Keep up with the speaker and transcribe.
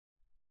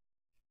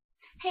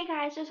Hey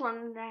guys, just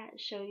wanted to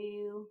show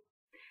you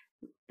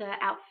the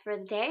outfit for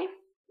the day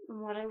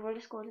and what I wore to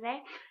school today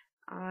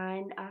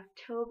on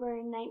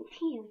October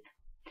 19th.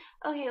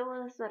 Okay,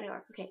 well, this is what I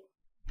wore. Okay.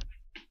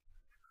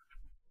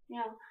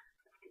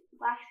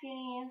 Black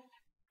skinnies,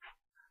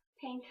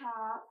 tank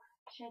top,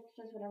 shirts,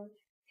 says what I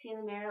see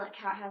in the mirror, like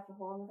how it has the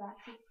hole in the back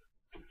seat.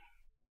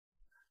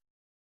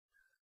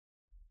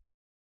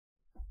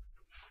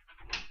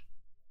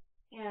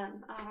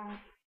 And,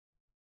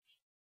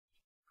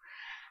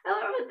 I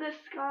wore with this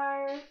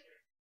scarf.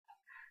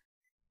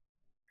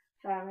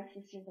 Sorry, my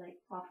sister's like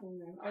popping in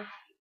the room. Oh,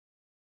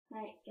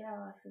 right, get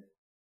out of this.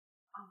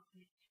 Oh,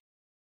 bitch.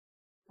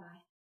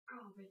 Bye.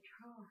 Oh, bitch.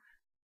 Oh.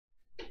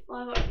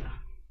 Well, I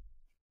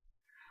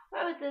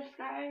wore with this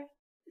scarf.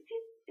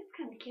 It's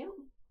kind of cute.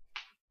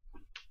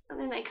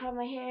 And then I cut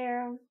my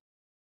hair.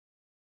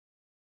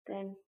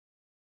 Then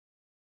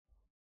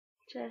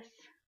just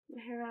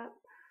my hair up.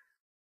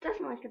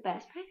 Doesn't look the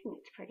best, but I think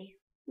it's pretty.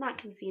 Not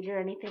conceited or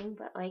anything,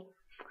 but like,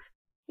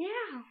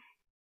 yeah.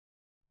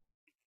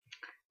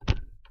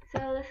 So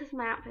this is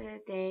my outfit of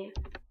the day.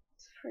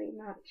 It's pretty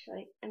much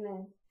like, and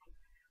then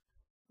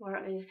wore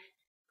it with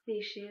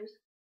these shoes.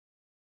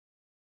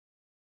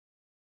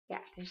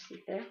 Yeah, they're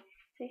see-through.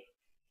 See?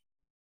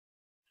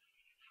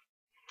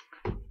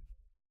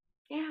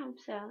 Yeah,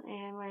 so,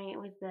 and I'm wearing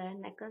it with the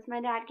necklace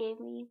my dad gave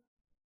me.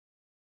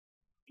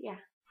 Yeah,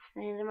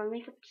 and then my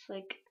makeup just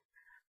like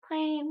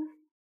plain.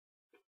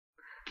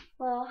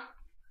 Well,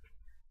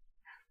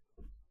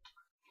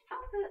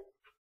 outfit.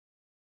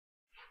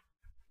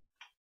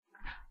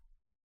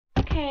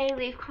 Okay,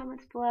 leave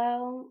comments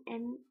below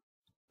and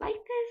like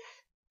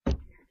this.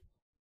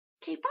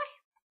 Okay, bye.